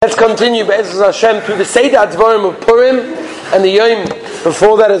Let's continue Be'ez Hashem through the Seder Advarim of Purim and the Yom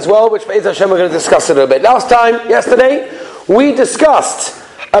before that as well, which Be'ez Hashem we're going to discuss a little bit. Yesterday, we discussed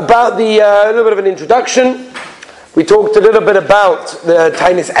about a little bit of an introduction. We talked a little bit about the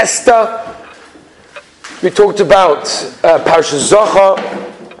Tainis Esther. We talked about Parshas Zohar.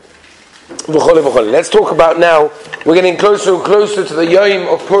 Let's talk about now. We're getting closer and closer to the Yom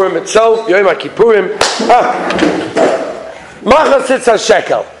of Purim itself, Yom HaKippurim. Machas Tzitz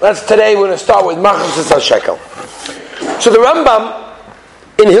HaShekel. That's today. We're going to start with Machas Tzitz HaShekel. So the Rambam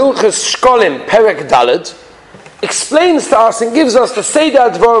in Hilchos Shkolim Perek Daled explains to us and gives us the Seder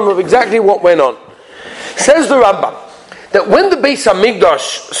Advarim of exactly what went on. Says the Rambam that when the Beis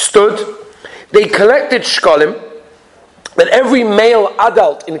Hamikdash stood, they collected Shkolim, that every male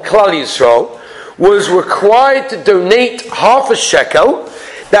adult in Klal Yisrael was required to donate half a shekel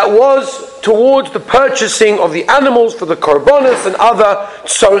that was towards the purchasing of the animals for the korbanos and other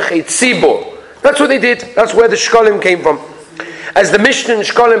tzorchei tzibur. That's what they did. That's where the shkolim came from. As the Mishnah in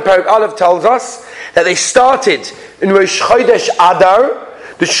Shkolim Perek Aleph tells us, that they started in Rosh Chodesh Adar,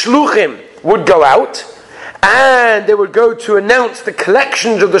 the shluchim would go out, and they would go to announce the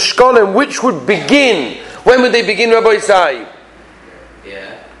collections of the shkolim, which would begin. When would they begin, Rabbi Isai?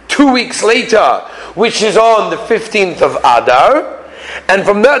 2 weeks later, which is on the 15th of Adar. And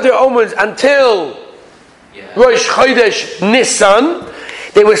from that day onwards until Rosh Chodesh Nisan,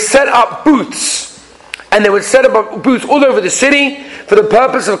 they would set up booths. And they would set up booths all over the city for the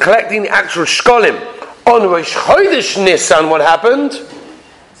purpose of collecting the actual shkolim. On Rosh Chodesh Nisan, what happened?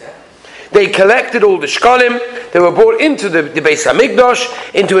 They collected all the shkolim. They were brought into the Beis Hamikdash,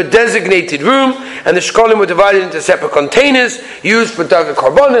 into a designated room, and the shkolim were divided into separate containers, used for Darga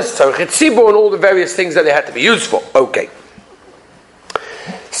Korbanos, Tzorchei Tzibur, and all the various things that they had to be used for. Okay.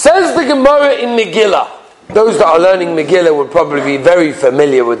 Says the Gemara in Megillah. Those that are learning Megillah would probably be very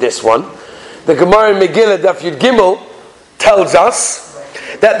familiar with this one. The Gemara in Megillah, Daf Yud Gimel, tells us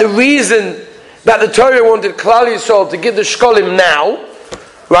that the reason that the Torah wanted Klal Yisrael to give the shkolim now,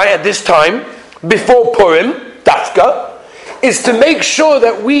 right at this time, before Purim, Dafka, is to make sure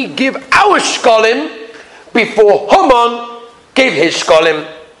that we give our shkolim before Haman gave his shkolim.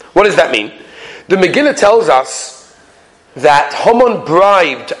 What does that mean? The Megillah tells us that Haman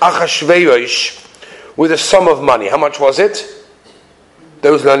bribed Achashverosh with a sum of money. How much was it?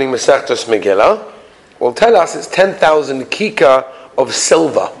 Those learning Masechtas Megillah will tell us it's 10,000 kikar of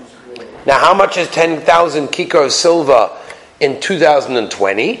silver. Now, how much is 10,000 kikar of silver in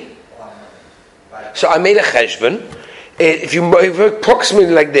 2020? So I made a cheshbon. If you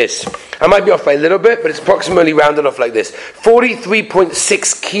approximately like this, I might be off by a little bit, but it's approximately rounded off like this.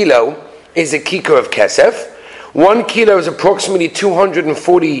 43.6 kilo is a kikar of kesef. 1 kilo is approximately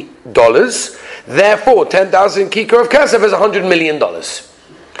 $240. Therefore, 10,000 kikar of kesef is $100 million.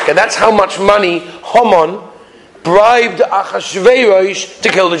 Okay, that's how much money Haman bribed Achashverosh to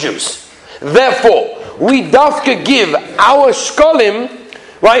kill the Jews. Therefore, we dafka give our shkolim,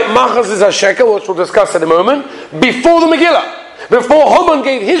 right, Machas is a shekel, which we'll discuss in a moment, before the Megillah. Before Haman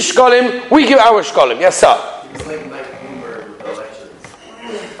gave his shkolim, we give our shkolim. Yes, sir. It's like Bloomberg elections.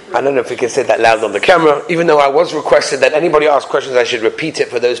 I don't know if we can say that loud on the camera, even though I was requested that anybody ask questions, I should repeat it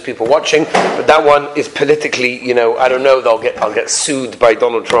for those people watching. But that one is politically, I don't know. I'll get sued by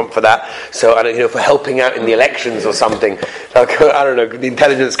Donald Trump for that. So I don't, for helping out in the elections or something. I don't know. The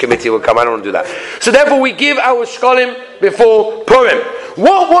intelligence committee will come. I don't want to do that. So therefore, we give our shkolim before Purim.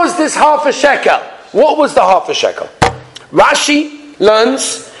 What was this half a shekel? What was the half a shekel? Rashi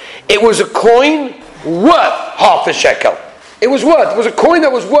learns it was a coin worth half a shekel. It was a coin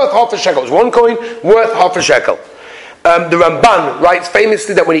that was worth half a shekel. It was one coin worth half a shekel. The Ramban writes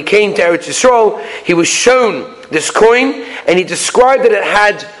famously that when he came to Eretz Yisrael, he was shown this coin, and he described that it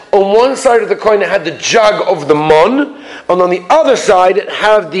had, on one side of the coin, it had the jug of the mon, and on the other side, it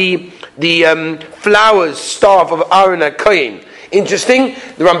had the flowers, staff of Aaron HaKohen. Interesting,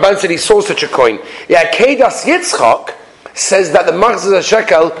 the Ramban said he saw such a coin. Kedas Yitzchak says that the Machzor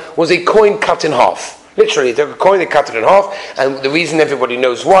HaShekel was a coin cut in half. Literally, they took a coin, they cut it in half, and the reason everybody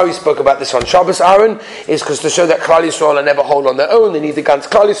knows why we spoke about this on Shabbos, Aaron, is because to show that Klal Yisrael are never whole on their own. They need the Gans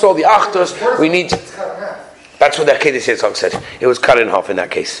Klal Yisrael, the Achtos. We need. That's what the Kedas Yitzchak said. It was cut in half in that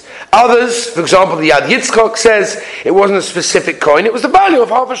case. Others, for example, the Yad Yitzchak says it wasn't a specific coin; it was the value of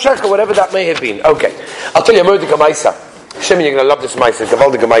half a shekel, whatever that may have been. Okay, I'll tell you a Mordechai Maisa. Shemi, you're going to love this Maisa,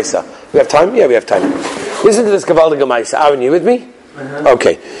 Gavaldige Maisa. We have time? Yeah, we have time. Listen to this Gavaldige Maisa. Aaron, you with me?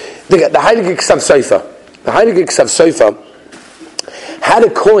 Okay. The Heilige Ksav Sofer. The Heilige Ksav Sofer had a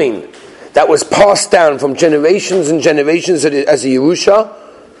coin that was passed down from generations and generations as a Yerusha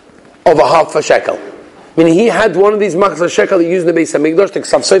of a half a shekel. Meaning he had one of these machzor shekel he used in the Beis Hamikdash. The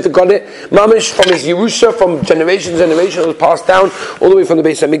Ksav Sofer got it, mamish, from his Yerusha, from generation to generation. It was passed down all the way from the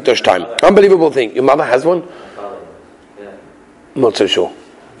Beis Hamikdash time. Unbelievable thing. Your mother has one? Yeah. I'm not so sure.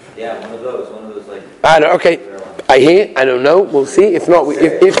 Yeah, one of those like... I don't, okay. I hear, I don't know, we'll see. If not,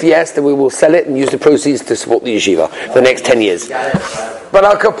 if yes, then we will sell it and use the proceeds to support the yeshiva for the next 10 years. But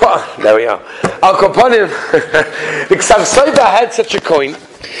Al Kaponim, there we are. Al Kaponim, the Ksav Sofer had such a coin.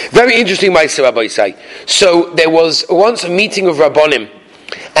 Very interesting, Ma'aser Rabbi Isai. So there was once a meeting of Rabbonim,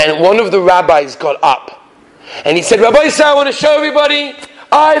 and one of the rabbis got up, and he said, Rabbi Isai, I want to show everybody,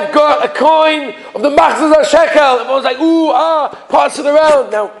 I've got a coin of the machzor shekel. Everyone's like, ooh, pass it around.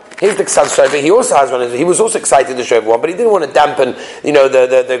 Now, here's the Ksav Sofer. He also has one. He was also excited to show everyone, but he didn't want to dampen,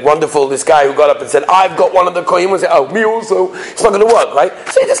 the wonderful, this guy who got up and said, I've got one of the coin. He was like, oh, me also. It's not going to work, right?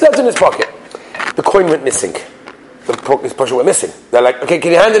 So he just left it in his pocket. The coin went missing. His portion went missing. They're like, okay,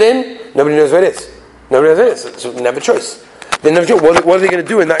 can you hand it in? Nobody knows where it is. Nobody knows where it is. So they have a choice. They never choose. What are they going to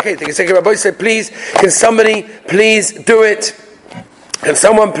do in that case? They can say, Rabbi said, please, can somebody please do it? Can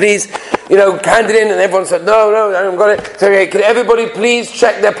someone please, hand it in? And everyone said, no, I haven't got it. So, okay, can everybody please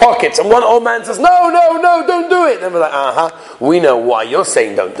check their pockets? And one old man says, no, don't do it. And we're like, we know why you're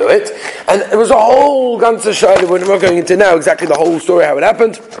saying don't do it. And it was a whole ganze shayla we're not going into now, exactly the whole story, how it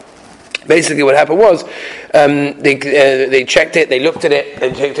happened. Basically what happened was, they checked it, they looked at it,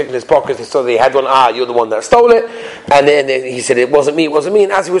 and checked in his pockets, they saw they had one, you're the one that stole it, and then he said, it wasn't me,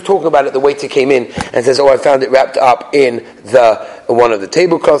 and as he was talking about it, the waiter came in and says, I found it wrapped up in one of the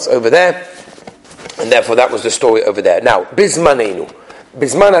tablecloths over there, and therefore that was the story over there. Now, Bismanenu.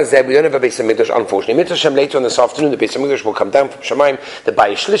 Bisman Hazeh, we don't have a Beis Hamikdash, unfortunately. Mitzvah Shem, later on this afternoon, the Beis Hamikdash will come down from Shemaim, the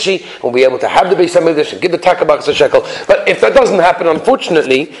Bayis Shlishi, and we'll be able to have the Beis Hamikdash and give the Taka Machzor shekel. But if that doesn't happen,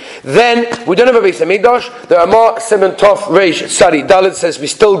 unfortunately, then we don't have a Beis Hamikdash. The Ramah Simon Tov Reish Sari Dalet says we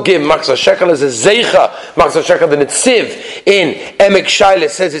still give Machzor shekel as a Zeicha Machzor shekel. The Netziv in Emek Shaila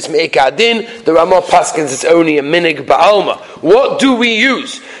says it's Me'eka Adin. The Ramah Paskins it's only a Minig Ba'alma. What do we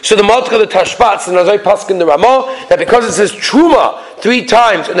use? So the Maltka, the Tashbats, and Nazai Paskin, the Ramah, that because it says Truma 3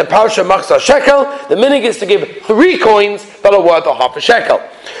 times in the Parsha Machzor shekel, the minig is to give 3 coins that are worth a half a shekel.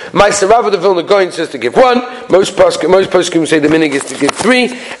 Ma'aser Rav of the Vilna Gaon says to give 1. Most poskim say the minig is to give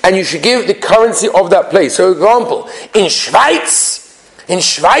 3, and you should give the currency of that place. So, for example, in Schweiz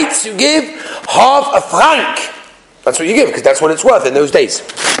you give half a franc. That's what you give, because that's what it's worth in those days.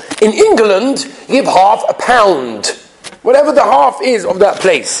 In England, you give half a pound. Whatever the half is of that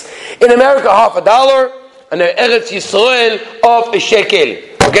place. In America, half a dollar. And the Eretz Yisrael of a shekel.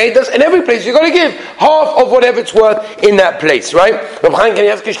 Okay, that's in every place. You've got to give half of whatever it's worth in that place, right? Rav Chaim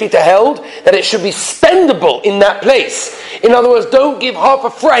Kanievsky Shlita held that it should be spendable in that place. In other words, don't give half a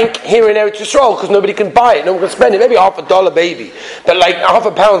franc here in Eretz Yisrael because nobody can buy it, no one can spend it. Maybe half a dollar, maybe. But like half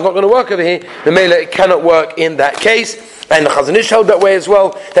a pound is not going to work over here. The Mela, it cannot work in that case. And the Chazon Ish held that way as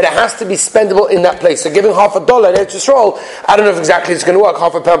well, that it has to be spendable in that place. So giving half a dollar in Eretz Yisrael, I don't know if exactly it's going to work.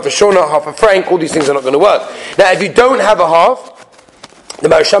 Half a pound for sure, not half a franc. All these things are not going to work. Now, if you don't have a half, the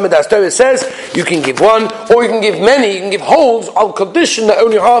Marsham Torah says you can give 1, or you can give many. You can give wholes on condition that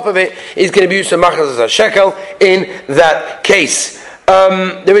only half of it is going to be used to machzor shekel. In that case,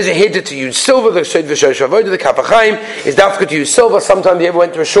 there is a hiddur to use silver. The Shed V'Shosh Avodah, the Kaf HaChaim, is dafka to use silver. Sometimes you ever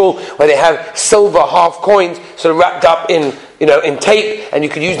went to a shul where they have silver half coins, sort of wrapped up in tape, and you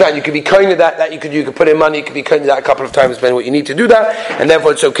could use that, and you could be kind of that you could put in money, you could be kind of that a couple of times, depending what you need to do that, and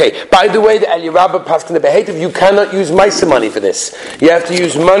therefore it's okay. By the way, the Eli Rabbah Paskin the Behetiv, you cannot use Ma'aser money for this. You have to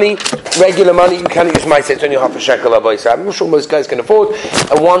use money, regular money. You cannot use Ma'aser. It's only half a shekel. I'm not sure most guys can afford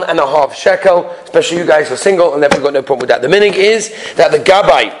a 1.5 shekel, especially you guys who are single, and therefore you've got no problem with that. The minig is that the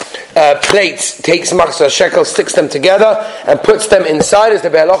Gabbai plates takes Machzor shekel, sticks them together, and puts them inside, as the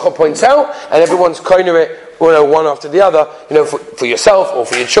Be'alacha points out, and everyone's kind of it, one after the other, for yourself or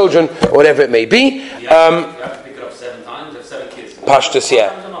for your children, or whatever it may be. You have to pick it up 7 times, or 7 kids. Pashtus,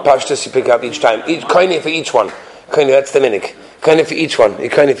 yeah. Pashtus you pick up each time. Kind of for each one. Kind of, that's the minig. Kind of for each one.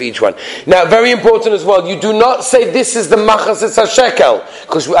 Kind of for each one. Now, very important as well, you do not say this is the machzor shekel,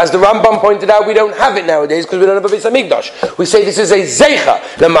 because as the Rambam pointed out, we don't have it nowadays because we don't have a Beis Hamikdash. We say this is a zeicha,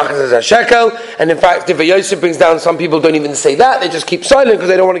 the machzor shekel, and in fact, if Yosef brings down, some people don't even say that, they just keep silent because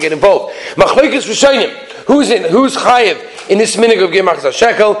they don't want to get involved. Machlokes Rishonim, who's chayev in this minig of Machzor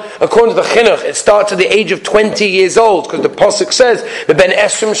shekel? According to the Chinuch, it starts at the age of 20 years old, because the Pasuk says, Ben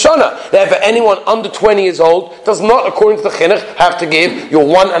Esrim Shana, therefore anyone under 20 years old does not, according to the Chinuch, have to give your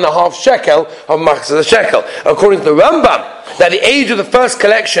 1.5 shekel of Machzor shekel. According to the Rambam, that the age of the first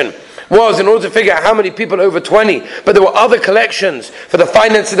collection was in order to figure out how many people over 20, but there were other collections for the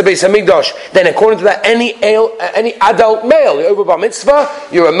finance of the Beis Hamikdash, then according to that, any adult male, you're over bar mitzvah,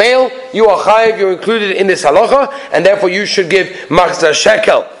 you're a male, you are chayiv, you're included in this halacha, and therefore you should give machzor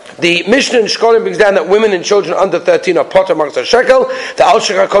shekel. The Mishnah in Shkolim brings down that women and children under 13 are potter machzor shekel. The Al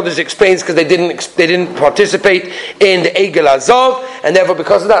Shech HaKodesh explains because they didn't participate in the Egel Azov, and therefore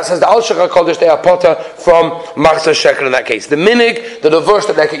because of that, says the Al Shech HaKodesh, they are potter from machzor shekel in that case. The minig, the verse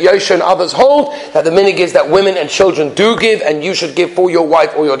that like Yosha and others hold, that the minig is that women and children do give, and you should give for your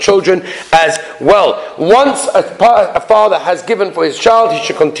wife or your children as well. Once a father has given for his child, he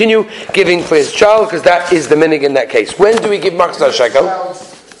should continue giving for his child, because that is the minig in that case. When do we give machzor shekel?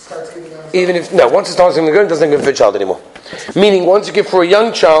 Even if, once it starts giving, it doesn't give for a child anymore. Meaning, once you give for a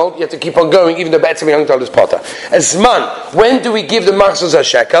young child, you have to keep on going, even though be'etzem a young child is potter. As man, when do we give the machzor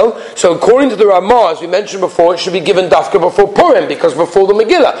shekel? So according to the Ramah, as we mentioned before, it should be given dafka before Purim, because before the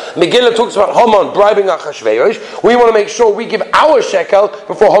Megillah. Megillah talks about Haman bribing Achashverosh. We want to make sure we give our shekel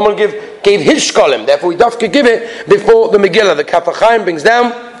before Haman gave his shkolim. Therefore, we dafka give it before the Megillah. The Kaf HaChaim brings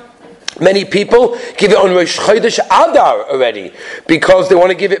down, many people give it on Rosh Chodesh Adar already, because they want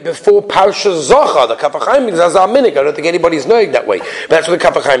to give it before Parsha Zochar. The Kaf HaChaim brings as our minig. I don't think anybody's knowing that way, but that's what the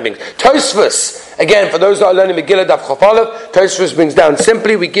Kaf HaChaim brings. Tosfos, again, for those that are learning Megillah Daf Chaf Aleph, Tosfos brings down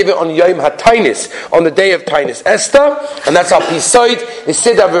simply, we give it on Yom HaTainis, on the day of Tainis Esther, and that's our Pisoid. The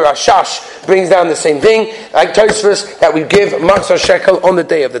Siddur Rashash brings down the same thing, like Tosfos, that we give machzor shekel on the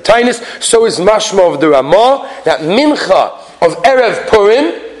day of the Tainis. So is Mashma of the Ramah, that Mincha of Erev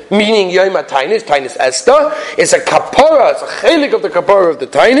Purim, meaning Yom HaTainis, Tainis Esther, is a kapara, it's a chelik of the kapara of the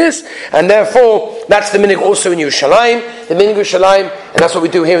Tainis, and therefore that's the minig also in Yerushalayim. The minig Yerushalayim, and that's what we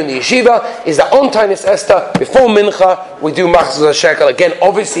do here in the yeshiva, is that on Tainis Esther, before Mincha, we do machzor shekel. Again,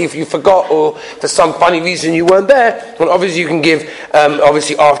 obviously, if you forgot or for some funny reason you weren't there, well, obviously you can give,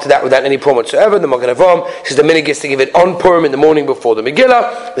 obviously after that without any problem whatsoever. The Magen Avraham says the minig is to give it on Purim in the morning before the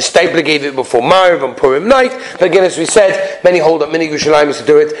Megillah. The Stapler gave it before Mariv on Purim night. But again, as we said, many hold that minig Yerushalayim is to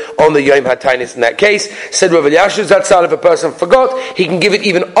do it on the Yom HaTainis in that case. Said Rav Elyashiv Zatzal, if a person forgot, he can give it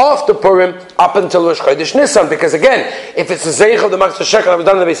even after Purim up until Rosh Chodesh Nisan, because again, if it's the Zeich of the Machzor Shekel that was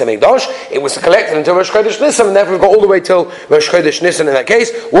done in the Beis Hamikdash, it was collected until Rosh Chodesh Nisan, and therefore we've got all the way till Rosh Chodesh Nisan in that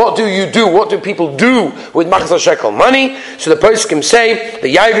case. What do you do? What do people do with Machzor Shekel money? So the poskim say,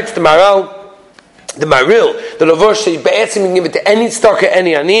 the Yavitz, the Maral, the Maril, the Lavosh says, Be'etzim, you can give it to any stocker,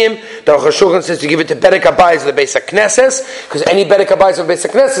 any aniyim. The Aruch HaShulchan says, you give it to Bedek HaBayis of the Beis HaKnesses, because any Bedek HaBayis of the Beis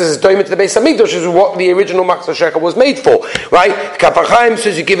HaKnesses is doimit to the Beis HaMikdash, which is what the original Machzor Shekel was made for, right? Kaf HaChaim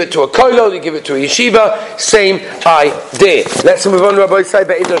says, you give it to a kollel, you give it to a yeshiva, same idea. Let's move on, Rabbi Yisai,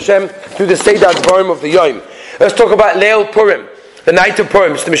 Be'ez Hashem, to the Seder Dvarim of the Yom. Let's talk about Leil Purim. The night of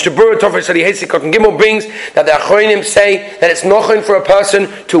Purim. So the Mishnah Berurah Tofar Sadi Hesikot and Gimel brings that the Achronim say that it's nochen for a person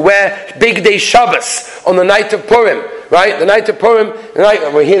to wear big day Shabbos on the night of Purim. Right? The night of Purim, the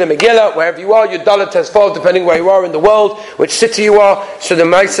night we're here in the Megillah, wherever you are, your Dalet has fallen, depending where you are in the world, which city you are. So the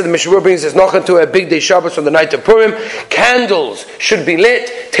Mishnah Berurah brings is nochen to a big day Shabbos on the night of Purim. Candles should be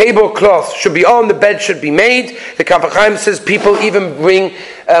lit, tablecloths should be on, the bed should be made. The Kaf HaChaim says people even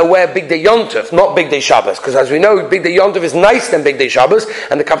wear Big Day Yom Tov, not Big Day Shabbos, because as we know, Big Day Yom Tov is nicer than Big Day Shabbos,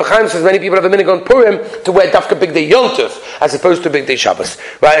 and the Kaf HaChaim says many people have a minhag on Purim to wear dafka Big Day Yom Tov as opposed to Big Day Shabbos.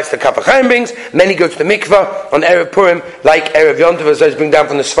 Right? It's the Kaf HaChaim brings. Many go to the mikvah on Erev Purim, like Erev Yom Tov, as those bring down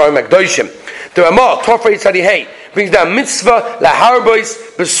from the Sfarim Akdoshim. The Ramah Tofrei Tzadihei brings down mitzvah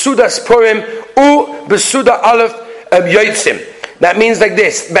laharbois besudas Purim u besuda aleph yotzim. That means like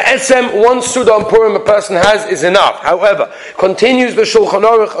this: Be'etzem, one Suda on Purim a person has is enough. However, continues the Shulchan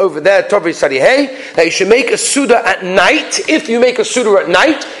Aruch over there, Tovei Sadihei, that you should make a Suda at night. If you make a Suda at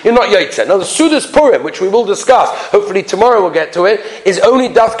night, you're not Yotzeh. Now the Suda's Purim, which we will discuss, hopefully tomorrow we'll get to it, is only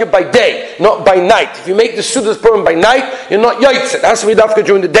Dafka by day, not by night. If you make the Suda's Purim by night, you're not Yotzeh. It has to be Dafka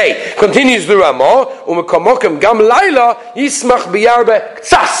during the day. Continues the Ramah, Umekomokim Gam Laila, Yismach Biyarbe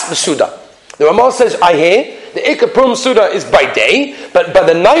Ktsas the Suda. The Ramah says, I hear, the Ikar Purim Suda is by day, but by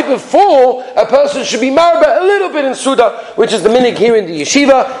the night before, a person should be marba a little bit in Suda, which is the minig here in the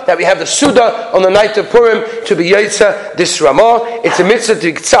yeshiva, that we have the Suda on the night of Purim to be Yotza, this Ramah. It's a mitzvah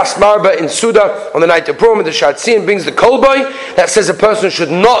to tzas marba in Suda on the night of Purim, and the Shatzian brings the kolboy, that says a person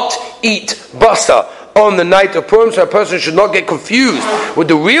should not eat basa on the night of Purim, so a person should not get confused with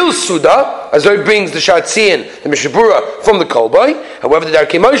the real Suda, as though it brings the Shatzian, the Mishnah Berurah, from the kolboy. However, the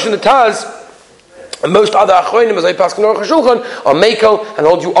Darkei Moshe and the Taz And most other achronim, as I pass on Aruch HaShulchan, are mekel and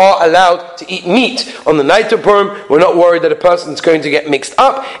hold you are allowed to eat meat on the night of Purim. We're not worried that a person's going to get mixed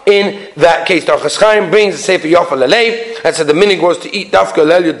up. In that case, the Orchos Chaim brings the Sefer Yofa Lalev and said the minig was to eat dafka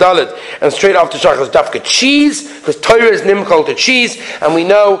lel yudalid, and straight after shachar dafka cheese, because Torah is nimchol to cheese, and we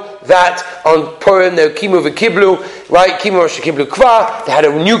know that on Purim they kimu v'kiblu, right? Kimu v'shekiblu kva. They had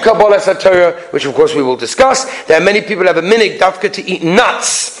a new Kabbalah Torah, which of course we will discuss. There are many people who have a minig dafka to eat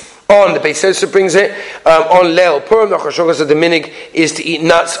nuts. On the Beis Yosef brings it on Leil Purim. The Aruch HaShulchan said the minig is to eat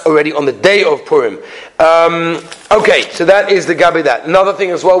nuts already on the day of Purim. Okay, so that is the gabi that. Another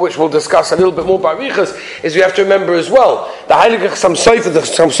thing as well, which we'll discuss a little bit more by Riches, is we have to remember as well. The Heilige Chassam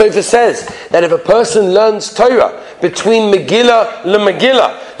Sofer says that if a person learns Torah between Megillah and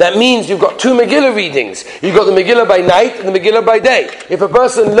Megillah, that means you've got two Megillah readings. You've got the Megillah by night and the Megillah by day. If a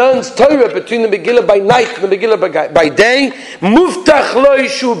person learns Torah between the Megillah by night and the Megillah by day, muftach lo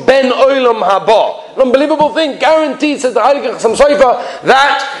yishu ben olam haba. An unbelievable thing, guaranteed, says the Heilige Chassam Sofer,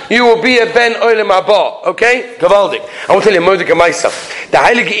 that you will be a ben olam haba. Okay? Gavaldik. I want to tell you a Mordecai Maisa. The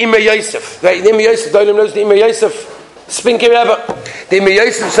Heilige Imer Yosef. Right? The Imer Yosef, the Olam knows the Imer Yosef. Spinky Rebbe. The Imer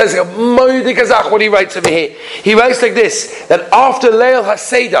Yosef says, Mordecai Zach, what he writes over here. He writes like this, that after Leil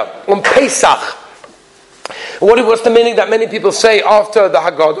HaSeder, on Pesach, what's the meaning that many people say after the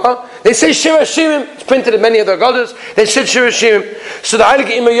Haggadah? They say Shir HaShirim. It's printed in many of the Haggadahs. They said Shir HaShirim. So the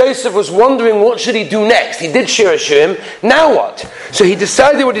Heilige Imer Yosef was wondering what should he do next. He did Shir HaShirim. Now what? So he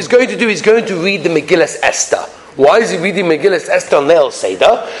decided what he's going to do. He's going to read the Megillas Esther. Why is he reading Megillas Esther on Leil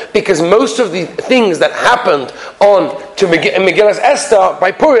Seder? Because most of the things that happened to Megillas Esther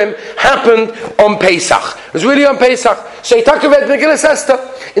by Purim happened on Pesach. It was really on Pesach. So he talked about Megillas Esther.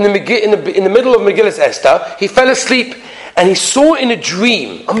 In the middle of Megillas Esther, he fell asleep. And he saw in a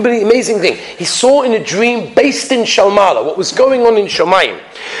dream, amazing thing, he saw in a dream based in Shalmala, what was going on in Shamayim,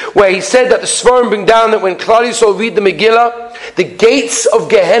 where he said that the Svarim bring down that when Klal Yisrael read the Megillah, the gates of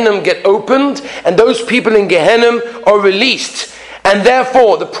Gehenna get opened, and those people in Gehenna are released. And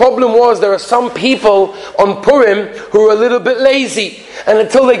therefore, the problem was there are some people on Purim who are a little bit lazy. And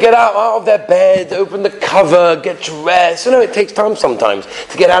until they get out of their bed, open the cover, get dressed. It takes time sometimes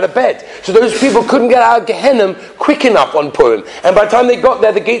to get out of bed. So those people couldn't get out of Gehenna quick enough on Purim. And by the time they got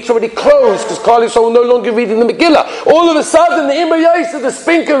there, the gates already closed because Klal Yisrael were no longer reading the Megillah. All of a sudden, the Imer Yosef, the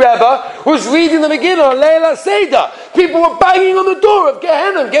Spinker Rebbe, was reading the Megillah on Leil HaSeder. People were banging on the door of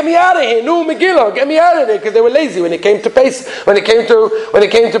Gehenna. Get me out of here. No Megillah. Get me out of there. Because they were lazy when it came to Pesach, when it came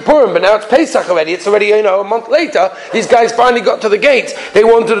to Purim. But now it's Pesach already. It's already, a month later. These guys finally got to the gate. They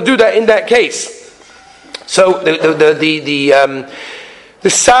wanted to do that in that case. So the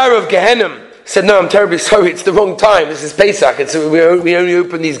Sar of Gehenna said, no, I'm terribly sorry, it's the wrong time. This is Pesach. We only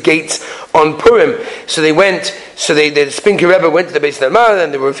open these gates on Purim. So they went, the Spinker Rebbe went to the Beis Nalman,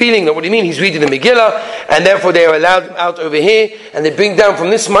 and they were feeling that, what do you mean? He's reading the Megillah, and therefore they are allowed out over here, and they bring down from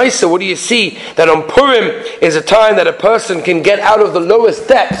this Maisa, what do you see? That on Purim is a time that a person can get out of the lowest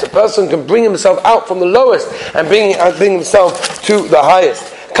depths. A person can bring himself out from the lowest and bring himself to the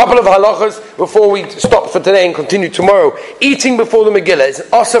highest. Couple of halachas before we stop for today and continue tomorrow. Eating before the Megillah is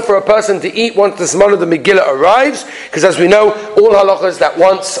also for a person to eat once the Zman of the Megillah arrives, because as we know, all halachas that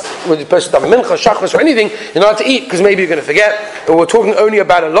once when the person does mincha, shachris or anything, you're not to eat because maybe you're going to forget. But we're talking only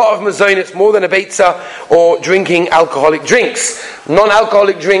about a lot of mazonis, more than a beitzah, or drinking alcoholic drinks.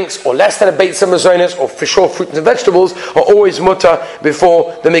 Non-alcoholic drinks, or less than a beitzah mazonis, or for sure fruits and vegetables, are always mutter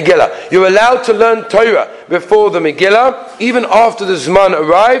before the Megillah. You're allowed to learn Torah before the Megillah, even after the Zman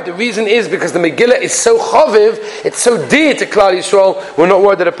arrives. The reason is because the Megillah is so chaviv, it's so dear to Klal Yisrael, we're not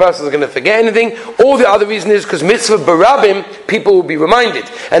worried that a person is going to forget anything. Or the other reason is because mitzvah barabim, people will be reminded,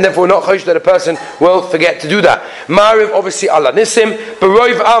 and therefore not chosh that a person will forget to do that. Ma'ariv, obviously Allah Nisim,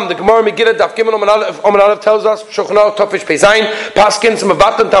 Baroiv Am, the Gemara Megillah, Daf Gimel Omen Aleph tells us, Shulchan Aruch Tofish Pezayin, Paskin,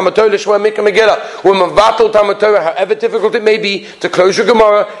 Mavatal Tamator, L'Shua Mikra Megillah. When Mavatal Tamator, however difficult it may be to close your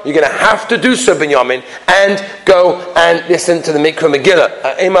Gemara, you're going to have to do so, Binyamin, and go and listen to the Mikra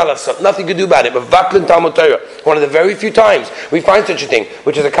Megillah. Nothing to do about it. But Vatlin Talmud Torah, one of the very few times we find such a thing,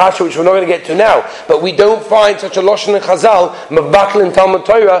 which is a kasha which we're not going to get to now, but we don't find such a lashon in Chazal, Vatlin Talmud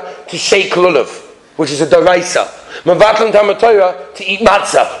Torah, to shake lulav, which is a daraisa. Vatlin Talmud Torah, to eat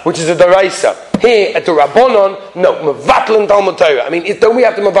matzah, which is a daraisa. Here at the Rabbanon, no, Mevatlan Talmud Torah. I mean, don't we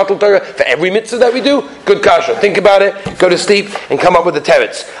have to Mevatlan Torah for every mitzvah that we do? Good kasha. Think about it, go to sleep, and come up with the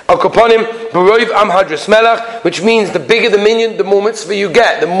teretz. Al Koponim, Baroiv Am Hadras Melach, which means the bigger the minyan, the more mitzvah you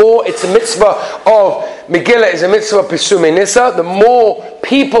get. The more it's a mitzvah of Megillah is a mitzvah of Pesumei Nisa, the more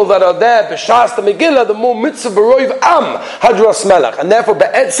people that are there, B'shas the Megillah, the more mitzvah Baroiv Am Hadras Melach. And therefore,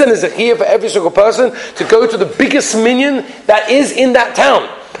 Be'etzen is a chiyah for every single person to go to the biggest minyan that is in that town.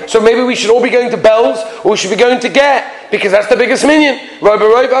 So maybe we should all be going to bells, or we should be going to ger, because that's the biggest minyan.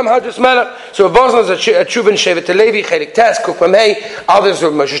 So Vosna is a Chuvin Shevet Levi, Chelik Tes, Kufam Hey, others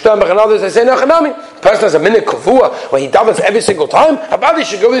of Moshe Sternbach, and others, they say, no, Chanami. Person has a minyan kavua, where he davens every single time. About he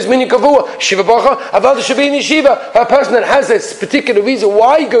should go with his minyan kavua. Shiva Bacha, about he should be in yeshiva. A person that has this particular reason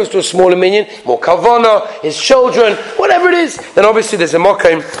why he goes to a smaller minyan, more kavana, his children, whatever it is, then obviously there's a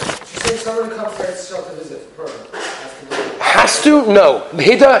mokim. If someone comes to Israel to visit, Has to? No.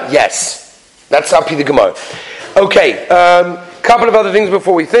 Hida? Yes. That's up to the Gemara. Okay, couple of other things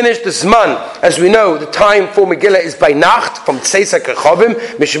before we finish. The Zman, as we know, the time for Megillah is by Nacht, from Tseisa Kechavim,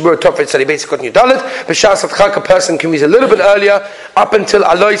 Mishabur Tofet Tzadibes Kot Yudalet. B'Shas Chag, a person can read a little bit earlier, up until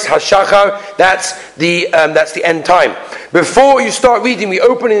Alois HaShachar, that's the end time. Before you start reading, we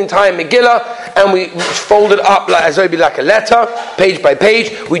open the entire Megillah, and we fold it up as though it be like a letter, page by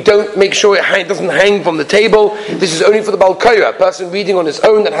page. We don't make sure it doesn't hang from the table. This is only for the Baal Korah. A person reading on his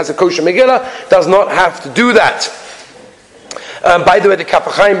own that has a kosher Megillah does not have to do that. By the way, the Kaf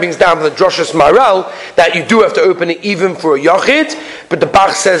HaChaim brings down from the Droshes Maral that you do have to open it even for a Yachid, but the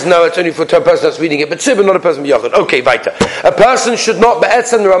Bach says no, it's only for a person that's reading it, but Tzibur, not a person with Yachid. Okay, weiter. A person should not,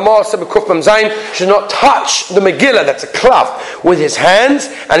 Be'etzem, the Ramah, Sebekuf Mamzayin, should not touch the Megillah, that's a klaf, with his hands,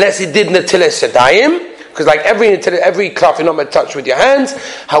 unless he did Netilas Yadayim. Because like every klaf you're not meant to touch with your hands.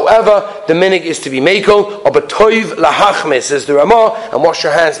 However, the minig is to be mekel, or betoiv lahachmes, says the Ramah, and wash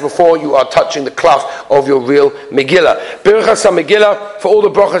your hands before you are touching the klaf of your real Megillah. Birchas HaMegillah, for all the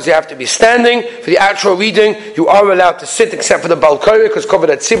brachas you have to be standing. For the actual reading, you are allowed to sit except for the Baal Korah, because Kovod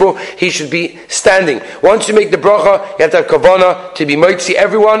HaTzibur, he should be standing. Once you make the bracha, you have to have kavanah to be moitzi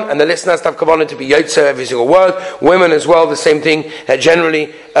everyone, and the listener has to have kavanah to be yotze every single word. Women as well, the same thing.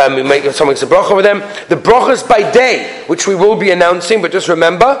 Generally, we make someone makes a bracha with them. The brachas by day, which we will be announcing, but just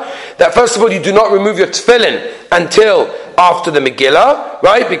remember that first of all, you do not remove your tefillin until after the Megillah,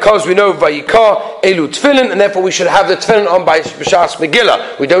 right? Because we know Vayikah Elu Tefillin, and therefore we should have the tefillin on by B'Shas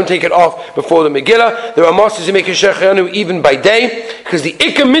Megillah. We don't take it off before the Megillah. The Ramah says you make a Shechayanu even by day, because the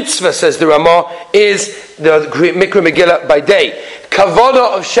Ikka Mitzvah, says the Ramah, is the Mikra Megillah by day.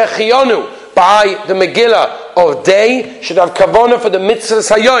 Kavana of Shechayanu by the Megillah of day should have kavanah for the mitzvahs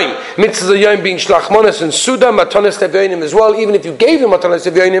hayoim. Mitzvahs hayoim being shlachmonas and suda, matanas tevyonim as well. Even if you gave them matanas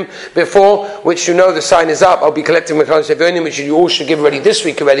tevyonim before, which you know the sign is up, I'll be collecting matanas tevyonim, which you all should give already this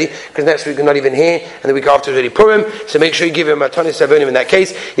week already, because next week you're not even here, and the week after is already Purim. So make sure you give them matanas tevyonim in that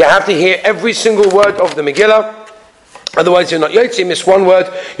case. You have to hear every single word of the Megillah. Otherwise, you're not yotze. You miss one word,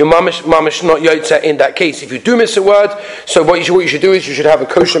 you're mamish not yotze in that case. If you do miss a word, so what you should do is you should have a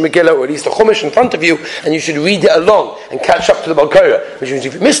kosher Megillah, or at least a chumash in front of you, and you should read it along and catch up to the Baal Korah. Which means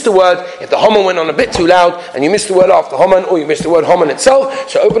if you missed the word, if the Haman went on a bit too loud, and you missed the word after Haman, or you missed the word Haman itself,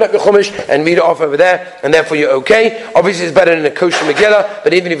 so open up your chumash and read it off over there, and therefore you're okay. Obviously, it's better than a kosher Megillah,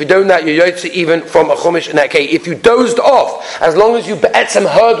 but even if you don't that, you're yotze even from a chumash in that case. If you dozed off, as long as you be'etzem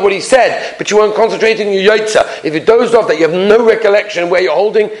heard what he said, but you weren't concentrating on your yotze, if you dozed off that you have no recollection where you're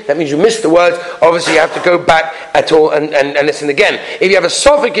holding, that means you missed the words. Obviously you have to go back at all and listen again. If you have a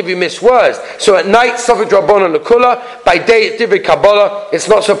suffix, if you miss words, so at night suffix drabonon lekula, by day it's divrei kabbalah, it's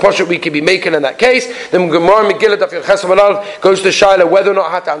not so posh that we can be making in that case. The Gemara Megillah Daf Yud Ches Amud Aleph goes to Shaila whether or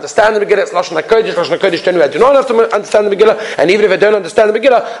not I have to understand the Megillah. It's Lashon HaKodesh generally I do not have to understand the Megillah, and even if I don't understand the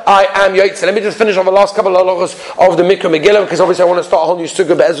Megillah, I am yotze. Let me just finish off the last couple of halachos of the Mikra Megillah, because obviously I want to start a whole new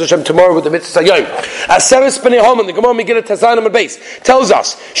sugah Be'ez Hashem tomorrow with the Mitzvah Yom. Aseres B'nei Haman, the Gemara Megillah Tazayin base tells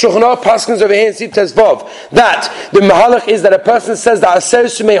us, Shulchan Aruch Paskins over here in Sif Tezvav, that the mahalach is that a person says that Aser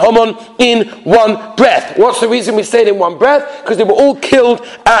Sumei Haman in one breath. What's the reason we say it in one breath? Because they were all killed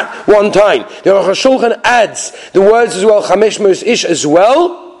at one time. The Aruch HaShulchan adds the words as well, Chamesh Mos Ish as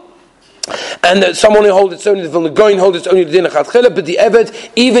well, and that someone who holds its only the Vilna Gaon holds its only the din achatchila, but the Eved,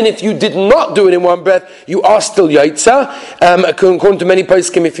 even if you did not do it in one breath, you are still yotze. According to many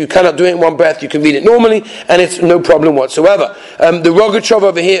poskim, if you cannot do it in one breath, you can read it normally, and it's no problem whatsoever. The Rogatshov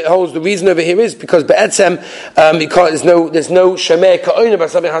over here holds the reason over here is because be'etzem, because there's no shemeh ka'oina,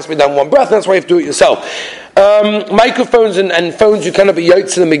 but something has to be done in one breath, and that's why you have to do it yourself. Microphones and phones, you cannot be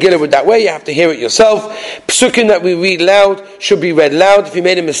yotze in the Megillah with that way. You have to hear it yourself. Psukim that we read loud should be read loud. If you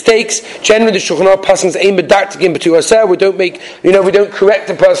made mistakes, generally the Shulchan Aruch Paskins aim bedaktikim b'tu aser. We don't correct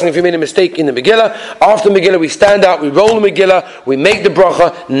the person if you made a mistake in the Megillah. After the Megillah, we stand out, we roll the Megillah, we make the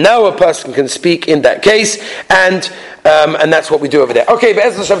bracha. Now a person can speak in that case, and that's what we do over there. Okay,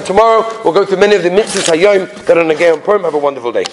 Be'ez Hashem, tomorrow we'll go through many of the mitzvahs hayom that are on the Purim. Have a wonderful day.